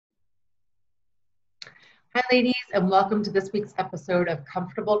Hi, ladies, and welcome to this week's episode of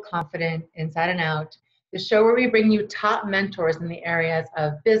Comfortable, Confident, Inside and Out, the show where we bring you top mentors in the areas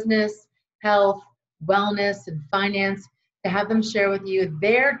of business, health, wellness, and finance to have them share with you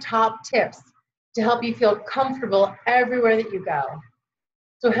their top tips to help you feel comfortable everywhere that you go.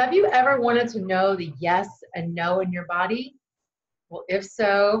 So have you ever wanted to know the yes and no in your body? Well, if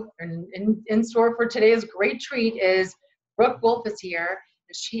so, in store for today's great treat is Brook Woolf is here.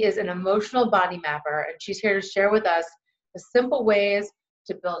 She is an emotional body mapper, and she's here to share with us the simple ways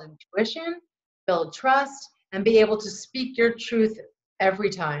to build intuition, build trust, and be able to speak your truth every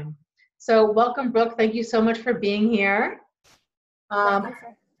time. So welcome, Brook. Thank you so much for being here. Thank you for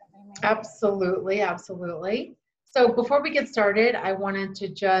having me. Absolutely. So before we get started, I wanted to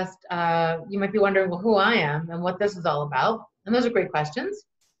just, you might be wondering, well, who I am and what this is all about. And those are great questions.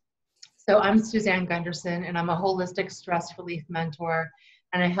 So I'm Suzanne Gundersen, and I'm a holistic stress relief mentor,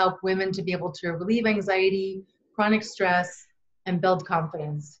 and I help women to be able to relieve anxiety, chronic stress, and build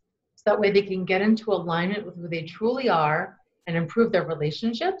confidence. So that way they can get into alignment with who they truly are and improve their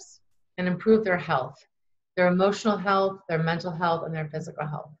relationships and improve their health, their emotional health, their mental health, and their physical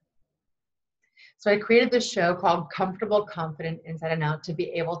health. So I created this show called Comfortable, Confident, Inside and Out to be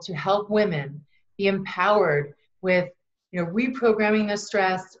able to help women be empowered with reprogramming their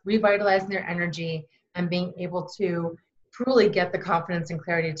stress, revitalizing their energy, and being able to truly get the confidence and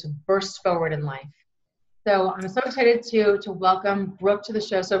clarity to burst forward in life. So I'm so excited to welcome Brook to the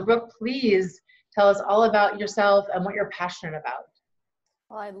show. So Brook, please tell us all about yourself and what you're passionate about.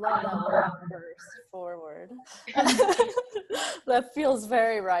 Well, I love that word burst forward. That feels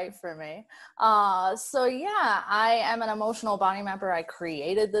very right for me. So yeah, I am an emotional body mapper. I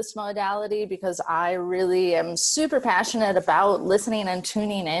created this modality because I really am super passionate about listening and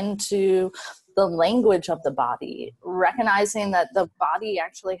tuning into the language of the body, recognizing that the body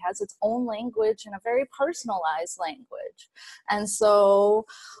actually has its own language and a very personalized language. And so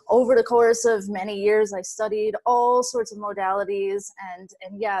over the course of many years, I studied all sorts of modalities. And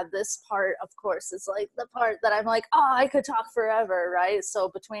yeah, this part, of course, is like the part that I'm like, oh, I could talk forever, right? So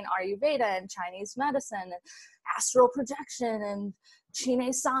between Ayurveda and Chinese medicine and astral projection and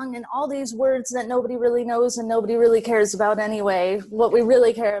Chine Song and all these words that nobody really knows and nobody really cares about anyway. What we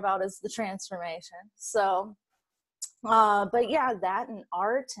really care about is the transformation. So, but yeah, that and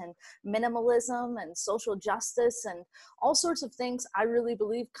art and minimalism and social justice and all sorts of things. I really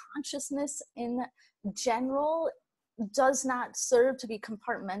believe consciousness in general does not serve to be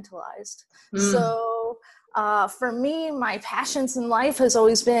compartmentalized. So for me, my passions in life has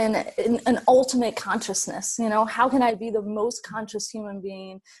always been an ultimate consciousness. How can I be the most conscious human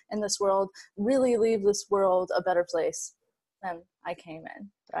being in this world, really leave this world a better place than I came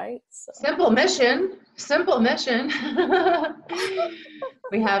in, right? So. Simple mission.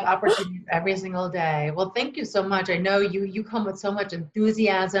 We have opportunities every single day. Well, thank you so much. I know you come with so much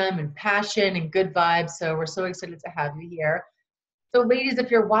enthusiasm and passion and good vibes, so we're so excited to have you here. So ladies,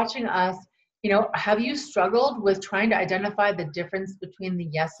 if you're watching us, have you struggled with trying to identify the difference between the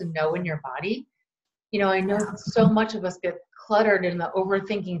yes and no in your body? I know so much of us get cluttered in the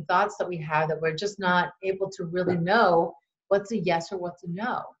overthinking thoughts that we have that we're just not able to really know what's a yes or what's a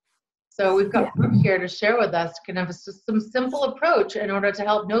no. So we've got Brook here to share with us kind of some simple approach in order to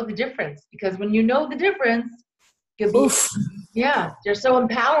help know the difference. Because when you know the difference, you're so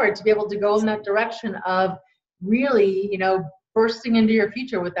empowered to be able to go in that direction of really, bursting into your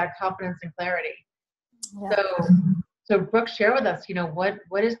future with that confidence and clarity. Yeah. So Brook, share with us,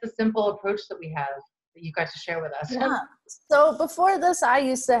 what is the simple approach that we have that you got to share with us? Yeah. So before this, I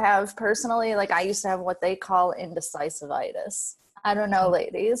used to have what they call indecisivitis. I don't know,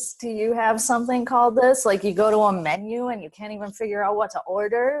 ladies, do you have something called this? Like you go to a menu and you can't even figure out what to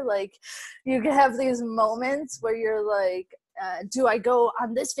order. Like you have these moments where you're like, do I go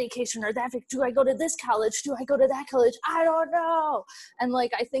on this vacation or that? Do I go to this college? Do I go to that college? I don't know. And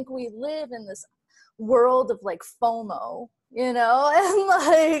like, I think we live in this world of like FOMO, and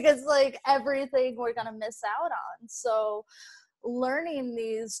like, it's like everything we're going to miss out on. So learning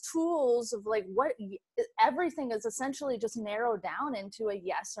these tools of like everything is essentially just narrowed down into a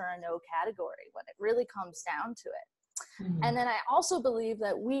yes or a no category when it really comes down to it. Mm-hmm. And then I also believe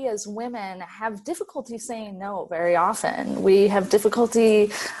that we as women have difficulty saying no very often. We have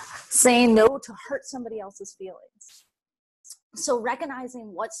difficulty saying no to hurt somebody else's feelings. So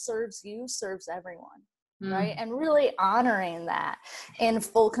recognizing what serves you serves everyone. Right? And really honoring that in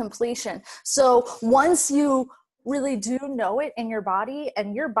full completion. So once you really do know it in your body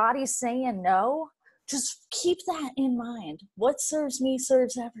and your body's saying no, just keep that in mind. What serves me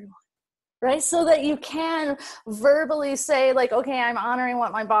serves everyone. right? So that you can verbally say like, okay, I'm honoring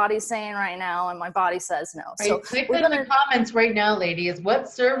what my body's saying right now, and my body says no. Right. So Type we're that in gonna, the comments right now, ladies. What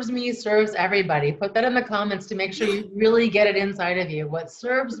serves me serves everybody. Put that in the comments to make sure you really get it inside of you. What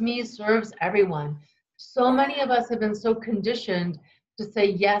serves me serves everyone. So many of us have been so conditioned to say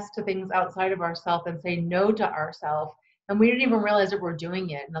yes to things outside of ourselves and say no to ourselves. And we didn't even realize that we're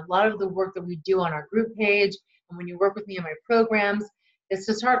doing it. And a lot of the work that we do on our group page, and when you work with me in my programs, is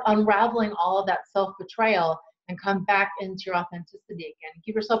to start unraveling all of that self-betrayal and come back into your authenticity again.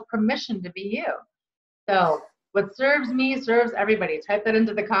 Give yourself permission to be you. So what serves me serves everybody. Type that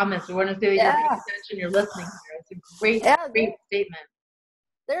into the comments. We want to see that you're paying yeah, attention, you're listening here. It's a great, yeah. great statement.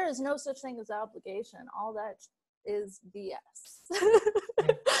 There is no such thing as obligation. All that is BS.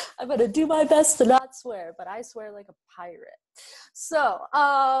 I'm going to do my best to not swear, but I swear like a pirate. So,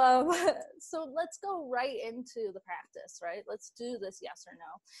 so let's go right into the practice, right? Let's do this yes or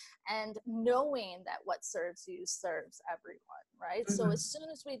no. And knowing that what serves you serves everyone, right? Mm-hmm. So as soon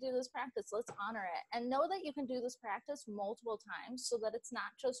as we do this practice, let's honor it and know that you can do this practice multiple times so that it's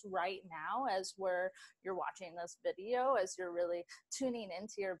not just right now as you're watching this video, as you're really tuning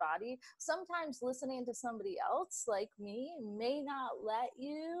into your body. Sometimes listening to somebody else like me may not let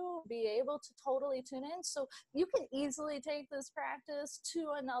you be able to totally tune in. So you can easily take this practice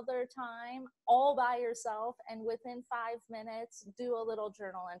to another time all by yourself, and within 5 minutes do a little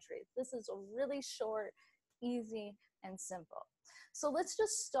journal entry. This is really short, easy, and simple. So let's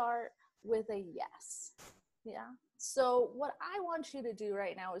just start with a yes. Yeah. So what I want you to do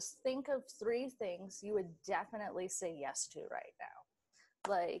right now is think of 3 things you would definitely say yes to right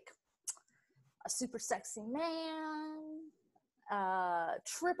now. Like a super sexy man,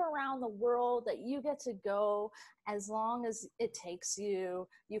 trip around the world that you get to go as long as it takes you.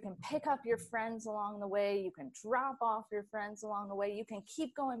 You can pick up your friends along the way. You can drop off your friends along the way. You can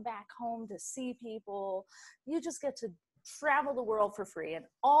keep going back home to see people. You just get to travel the world for free and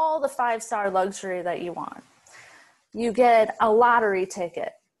all the 5-star luxury that you want. You get a lottery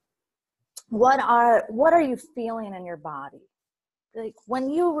ticket. What are you feeling in your body? Like when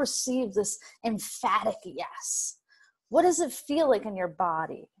you receive this emphatic yes, what does it feel like in your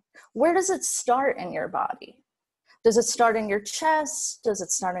body? Where does it start in your body? Does it start in your chest? Does it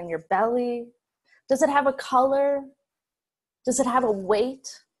start in your belly? Does it have a color? Does it have a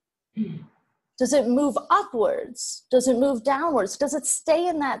weight? Does it move upwards? Does it move downwards? Does it stay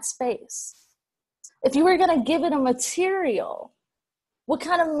in that space? If you were going to give it a material, what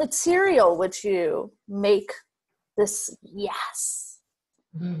kind of material would you make this yes?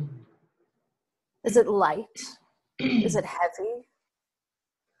 Is it light? Is it heavy?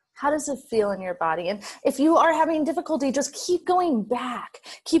 How does it feel in your body? And if you are having difficulty, just keep going back.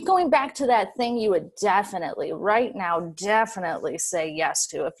 Keep going back to that thing you would definitely, right now, definitely say yes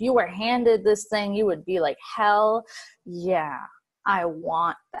to. If you were handed this thing, you would be like, hell yeah, I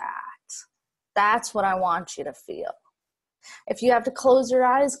want that. That's what I want you to feel. If you have to close your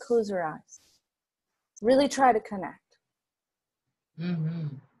eyes, close your eyes. Really try to connect. Mm-hmm.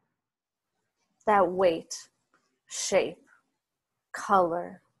 That weight, shape,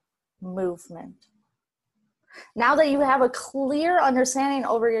 color, movement. Now that you have a clear understanding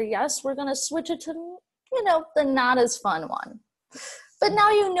over your yes, we're going to switch it to, the not as fun one. But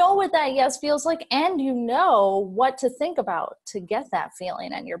now you know what that yes feels like, and you know what to think about to get that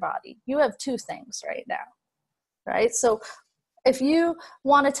feeling in your body. You have 2 things right now, right? So if you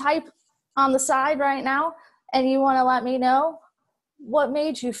want to type on the side right now and you want to let me know what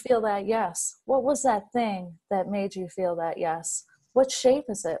made you feel that yes, what was that thing that made you feel that yes? What shape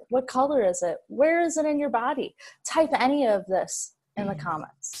is it? What color is it? Where is it in your body? Type any of this in the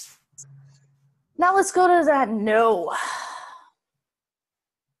comments. Now let's go to that no.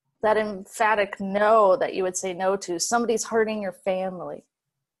 That emphatic no that you would say no to. Somebody's hurting your family.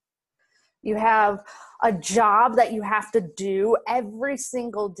 You have a job that you have to do every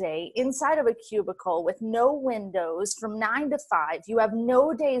single day inside of a cubicle with no windows from 9 to 5. You have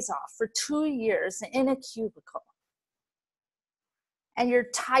no days off for 2 years in a cubicle. And you're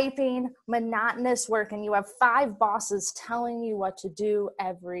typing monotonous work and you have 5 bosses telling you what to do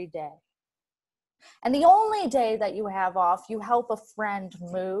every day. And the only day that you have off, you help a friend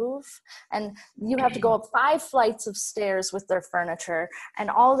move and you have to go up 5 flights of stairs with their furniture, and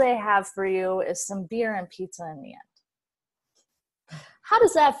all they have for you is some beer and pizza in the end. How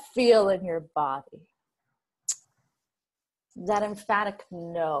does that feel in your body? That emphatic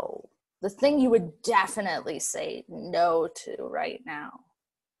no. The thing you would definitely say no to right now.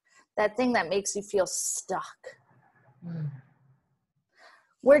 That thing that makes you feel stuck.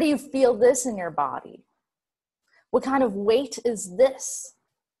 Where do you feel this in your body? What kind of weight is this?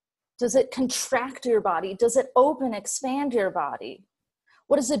 Does it contract your body? Does it open, expand your body?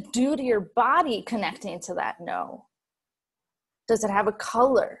 What does it do to your body connecting to that no? Does it have a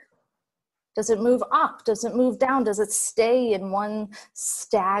color? Does it move up? Does it move down? Does it stay in one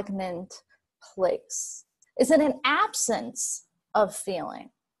stagnant place? Is it an absence of feeling?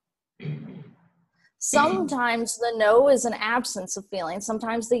 Sometimes the no is an absence of feeling.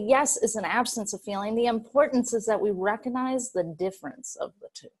 Sometimes the yes is an absence of feeling. The importance is that we recognize the difference of the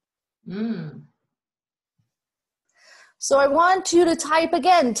two. Mm. So I want you to type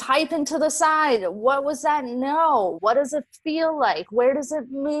again, type into the side. What was that no? What does it feel like? Where does it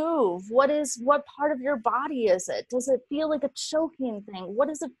move? What part of your body is it? Does it feel like a choking thing? What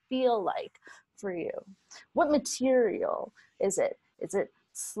does it feel like for you? What material is it? Is it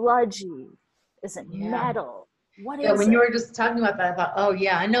sludgy? Is it metal? What is it? When you were just talking about that, I thought, oh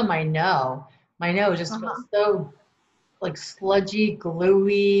yeah, I know my no. My no just feels so like sludgy,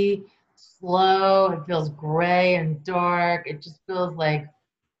 gluey, slow. It feels gray and dark. It just feels like,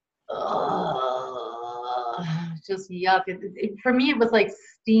 just yuck. For me, it was like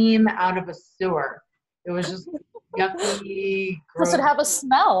steam out of a sewer. It was just yucky, gross. Does it have a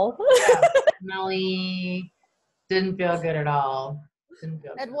smell? Yeah, smelly. Didn't feel good at all.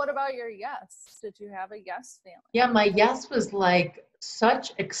 And what about your yes? Did you have a yes feeling? Yeah, my yes was like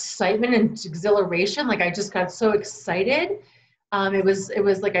such excitement and exhilaration. Like I just got so excited. It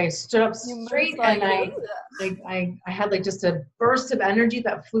was like I stood up straight and I had like just a burst of energy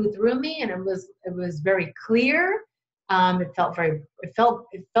that flew through me, and it was very clear. It felt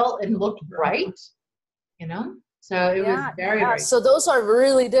and looked bright, you know? So it was very so those are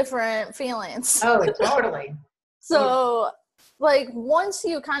really different feelings. Oh, totally. So like once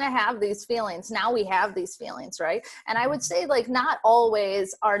you kind of have these feelings, now we have these feelings, right? And I would say like not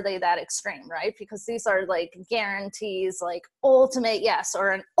always are they that extreme, right? Because these are like guarantees, like ultimate yes or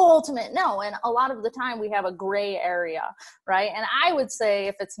an ultimate no. And a lot of the time we have a gray area, right? And I would say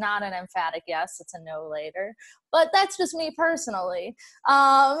if it's not an emphatic yes, it's a no later. But that's just me personally.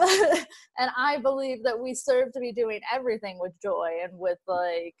 And I believe that we serve to be doing everything with joy and with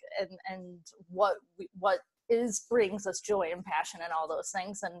like, and what brings us joy and passion and all those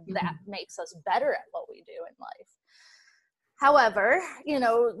things, and that makes us better at what we do in life. However, you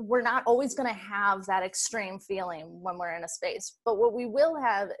know, we're not always going to have that extreme feeling when we're in a space, but what we will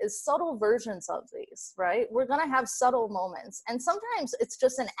have is subtle versions of these, right? We're going to have subtle moments, and sometimes it's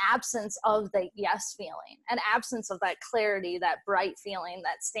just an absence of the yes feeling, an absence of that clarity, that bright feeling,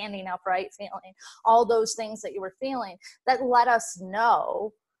 that standing upright feeling, all those things that you were feeling that let us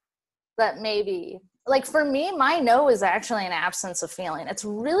know that maybe, like for me, my no is actually an absence of feeling. It's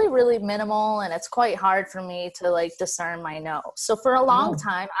really, really minimal, and it's quite hard for me to like discern my no. So for a long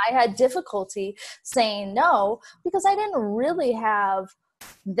time, I had difficulty saying no because I didn't really have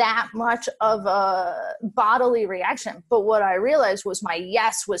that much of a bodily reaction. But what I realized was my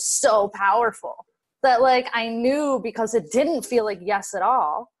yes was so powerful that like I knew, because it didn't feel like yes at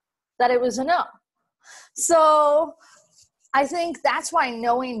all, that it was a no. So I think that's why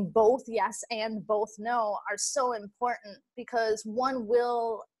knowing both yes and both no are so important, because one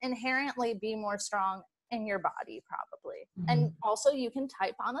will inherently be more strong in your body probably. And also you can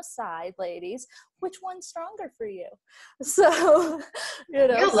type on the side, ladies, which one's stronger for you. So, you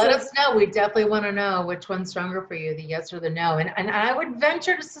know. Yeah, let us know. We definitely want to know which one's stronger for you, the yes or the no. And I would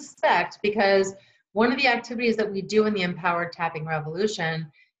venture to suspect, because one of the activities that we do in the Empowered Tapping Revolution,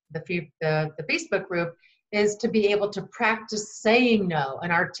 the Facebook group, is to be able to practice saying no and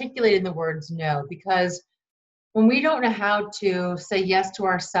articulating the words no, because when we don't know how to say yes to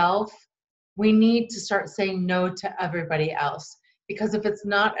ourselves, we need to start saying no to everybody else. Because if it's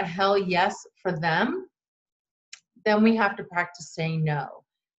not a hell yes for them, then we have to practice saying no.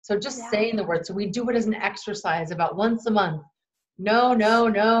 So just saying the word. So we do it as an exercise about once a month. No, no,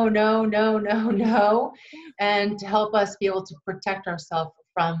 no, no, no, no, no. And to help us be able to protect ourselves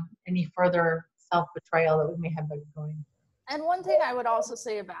from any further self-betrayal that we may have been going. And one thing I would also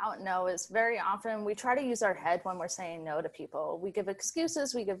say about no is very often we try to use our head when we're saying no to people. We give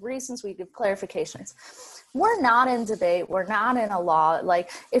excuses, we give reasons, we give clarifications. We're not in debate. We're not in a law.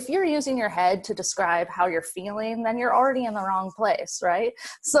 Like if you're using your head to describe how you're feeling, then you're already in the wrong place, right?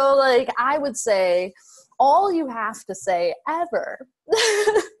 So like I would say all you have to say ever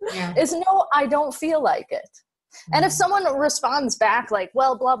is no, I don't feel like it. And if someone responds back like,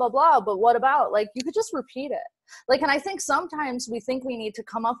 well, blah, blah, blah, but what about, like, you could just repeat it. Like, and I think sometimes we think we need to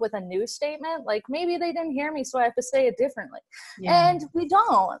come up with a new statement. Like maybe they didn't hear me, so I have to say it differently. And we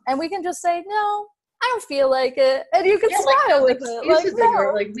don't. And we can just say, no, I don't feel like it. And you can smile with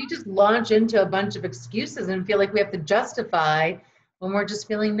it. Like we just launch into a bunch of excuses and feel like we have to justify when we're just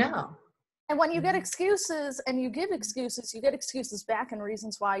feeling no. And when you get excuses and you give excuses, you get excuses back and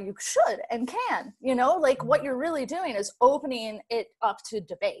reasons why you should and can, like what you're really doing is opening it up to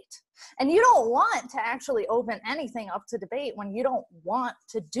debate. And you don't want to actually open anything up to debate when you don't want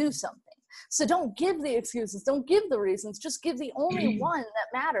to do something. So don't give the excuses, don't give the reasons, just give the only one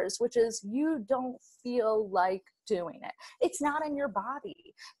that matters, which is you don't feel like doing it. It's not in your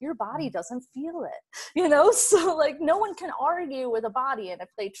body. Your body doesn't feel it, so like no one can argue with a body. And if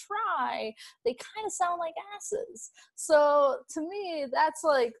they try, they kind of sound like asses. So to me, that's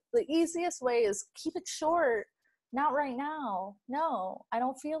like the easiest way is keep it short. Not right now. No, I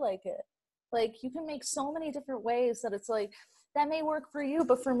don't feel like it. Like you can make so many different ways that it's like, that may work for you,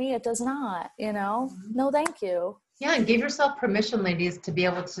 but for me, it does not, No, thank you. Yeah, and give yourself permission, ladies, to be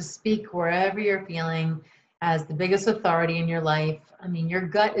able to speak wherever you're feeling as the biggest authority in your life. I mean, your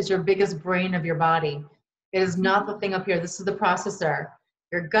gut is your biggest brain of your body. It is not the thing up here. This is the processor.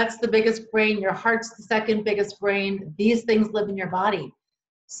 Your gut's the biggest brain. Your heart's the second biggest brain. These things live in your body.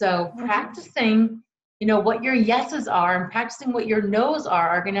 So practicing, what your yeses are and practicing what your nos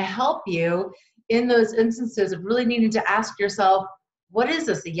are going to help you in those instances of really needing to ask yourself, what is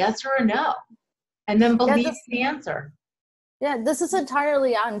this, a yes or a no? And then believe the answer. Yeah, this is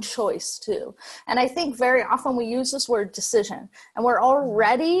entirely on choice too. And I think very often we use this word decision and we're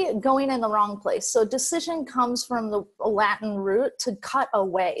already going in the wrong place. So decision comes from the Latin root to cut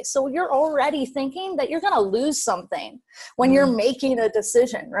away. So you're already thinking that you're going to lose something when you're making a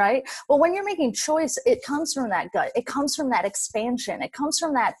decision, right? Well, when you're making choice, it comes from that gut. It comes from that expansion. It comes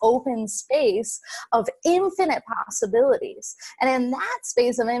from that open space of infinite possibilities. And in that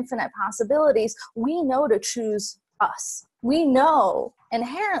space of infinite possibilities, we know to choose us. We know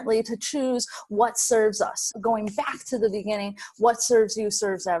inherently to choose what serves us. Going back to the beginning, what serves you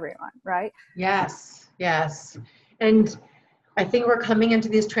serves everyone, right? Yes, yes. And I think we're coming into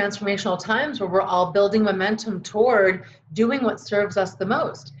these transformational times where we're all building momentum toward doing what serves us the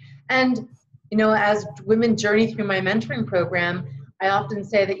most. And, as women journey through my mentoring program, I often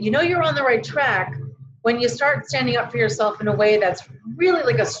say that, you're on the right track when you start standing up for yourself in a way that's really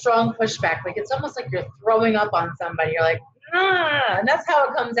like a strong pushback. Like it's almost like you're throwing up on somebody. You're like, and that's how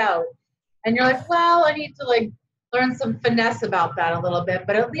it comes out. And you're like, well, I need to learn some finesse about that a little bit,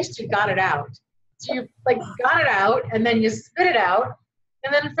 but at least you got it out. So you got it out and then you spit it out.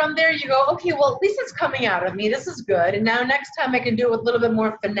 And then from there you go, okay, well, at least it's coming out of me. This is good. And now next time I can do it with a little bit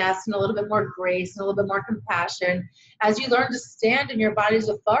more finesse and a little bit more grace and a little bit more compassion as you learn to stand in your body's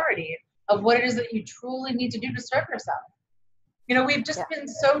authority of what it is that you truly need to do to serve yourself. We've just been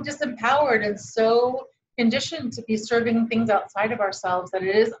so disempowered and so conditioned to be serving things outside of ourselves that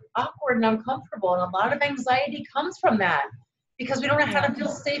it is awkward and uncomfortable. And a lot of anxiety comes from that because we don't know how to feel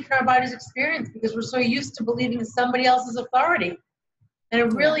safe in our body's experience because we're so used to believing somebody else's authority. And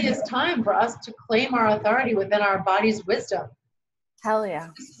it really is time for us to claim our authority within our body's wisdom. Hell yeah.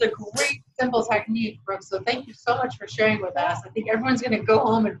 This is a great, simple technique, Brooke. So thank you so much for sharing with us. I think everyone's going to go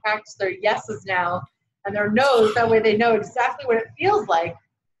home and practice their yeses now and their nos. That way they know exactly what it feels like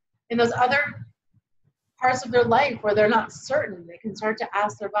in those other parts of their life where they're not certain. They can start to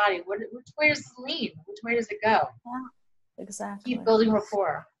ask their body, which way does it lean? Which way does it go? Yeah, exactly. Keep building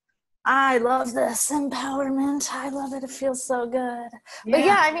rapport. I love this empowerment. I love it. It feels so good. Yeah. But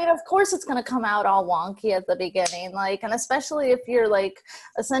yeah, I mean, of course it's going to come out all wonky at the beginning, and especially if you're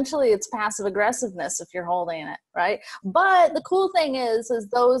essentially it's passive aggressiveness if you're holding it, right? But the cool thing is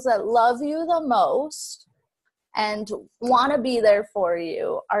those that love you the most and want to be there for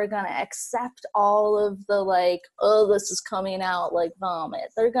you are going to accept all of the this is coming out like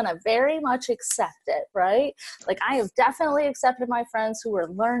vomit. They're going to very much accept it, right? I have definitely accepted my friends who were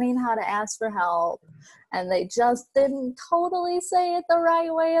learning how to ask for help and they just didn't totally say it the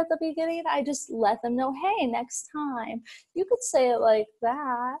right way at the beginning. I just let them know, hey, next time you could say it like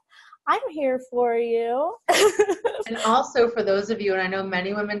that. I'm here for you. And also for those of you, and I know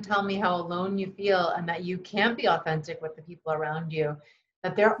many women tell me how alone you feel and that you can't be authentic with the people around you,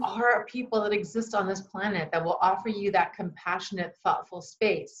 that there are people that exist on this planet that will offer you that compassionate, thoughtful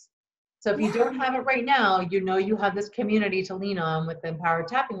space. So if you don't have it right now, you have this community to lean on with the Empowered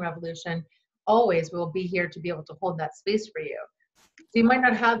Tapping Revolution. Always we'll be here to be able to hold that space for you. So you might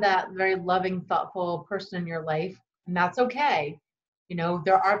not have that very loving, thoughtful person in your life, and that's okay.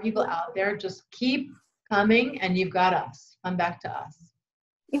 There are people out there. Just keep coming, and you've got us. Come back to us.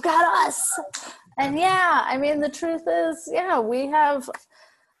 You got us. And yeah, I mean, the truth is, we have,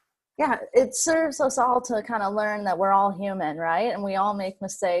 yeah, it serves us all to kind of learn that we're all human, right? And we all make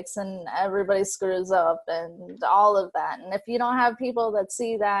mistakes and everybody screws up and all of that. And if you don't have people that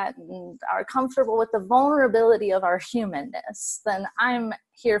see that and are comfortable with the vulnerability of our humanness, then I'm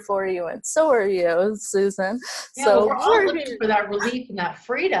here for you. And so are you, Susan. Yeah, So well, we're all looking for that relief and that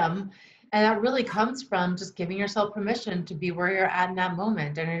freedom. And that really comes from just giving yourself permission to be where you're at in that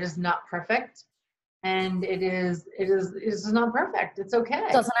moment. And it is not perfect. And it is not perfect. It's okay.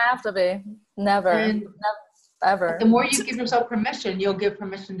 It doesn't have to be. Never. And Never, ever. the more you give yourself permission, you'll give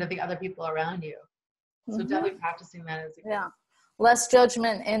permission to the other people around you. So definitely practicing that is a good. Less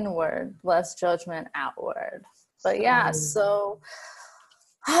judgment inward, less judgment outward. But yeah, so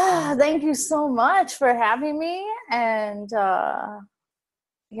thank you so much for having me. And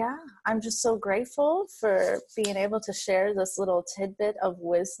yeah, I'm just so grateful for being able to share this little tidbit of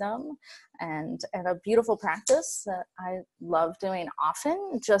wisdom and a beautiful practice that I love doing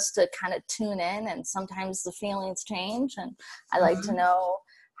often, just to kind of tune in. And sometimes the feelings change, and I like to know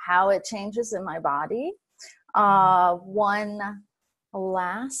how it changes in my body. One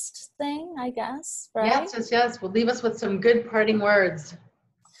last thing, I guess, right? Yes. Well, leave us with some good parting words.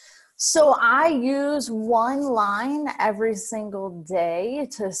 So I use one line every single day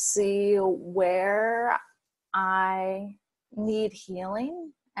to see where I need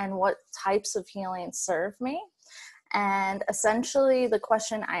healing and what types of healing serve me. And essentially the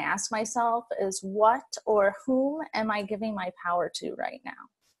question I ask myself is, what or whom am I giving my power to right now?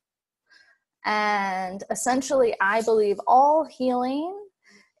 And essentially I believe all healing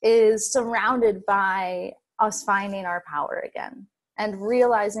is surrounded by us finding our power again and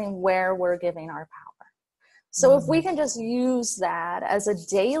realizing where we're giving our power. So if we can just use that as a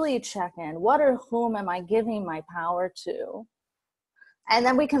daily check-in, what or whom am I giving my power to? And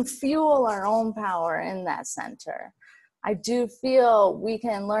then we can fuel our own power in that center. I do feel we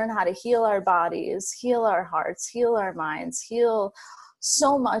can learn how to heal our bodies, heal our hearts, heal our minds, heal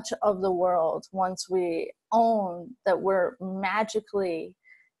so much of the world once we own that we're magically,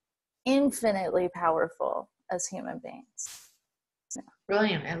 infinitely powerful as human beings.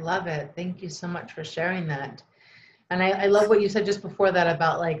 Brilliant. I love it. Thank you so much for sharing that. And I love what you said just before that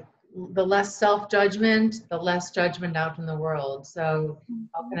about like the less self-judgment, the less judgment out in the world. So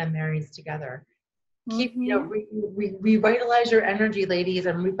all kind of marries together. Keep, revitalize your energy, ladies,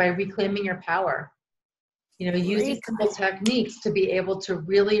 and by reclaiming your power. Use these simple techniques to be able to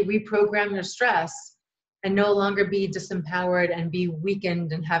really reprogram your stress and no longer be disempowered and be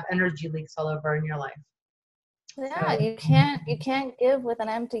weakened and have energy leaks all over in your life. Yeah, you can't give with an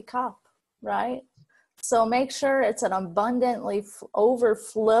empty cup, right? So make sure it's an abundantly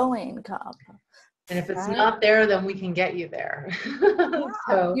overflowing cup. And if it's not there, then we can get you there.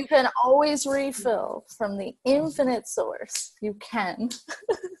 So you can always refill from the infinite source. You can.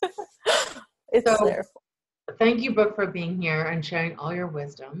 It's there. Thank you, Brooke, for being here and sharing all your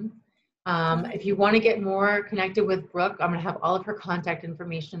wisdom. If you want to get more connected with Brooke, I'm going to have all of her contact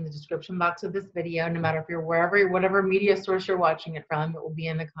information in the description box of this video. No matter if you're whatever media source you're watching it from, it will be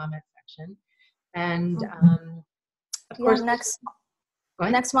in the comment section. And of course, next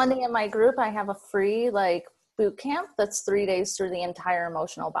Monday in my group, I have a free boot camp that's 3 days through the entire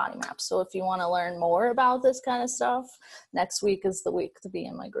emotional body map. So if you want to learn more about this kind of stuff, next week is the week to be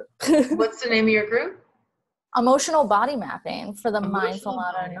in my group. What's the name of your group? Emotional body mapping for the mindful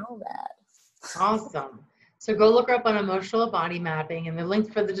modern nomad. Awesome. So go look her up on emotional body mapping, and the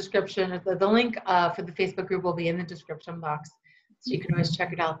link for the description, the link for the Facebook group will be in the description box. So you can always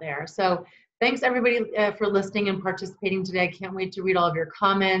check it out there. So thanks everybody for listening and participating today. I can't wait to read all of your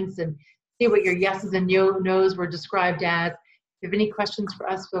comments and see what your yeses and nos were described as. If you have any questions for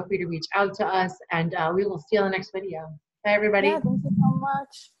us, feel free to reach out to us, and we will see you on the next video. Bye everybody. Yeah, thank you so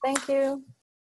much. Thank you.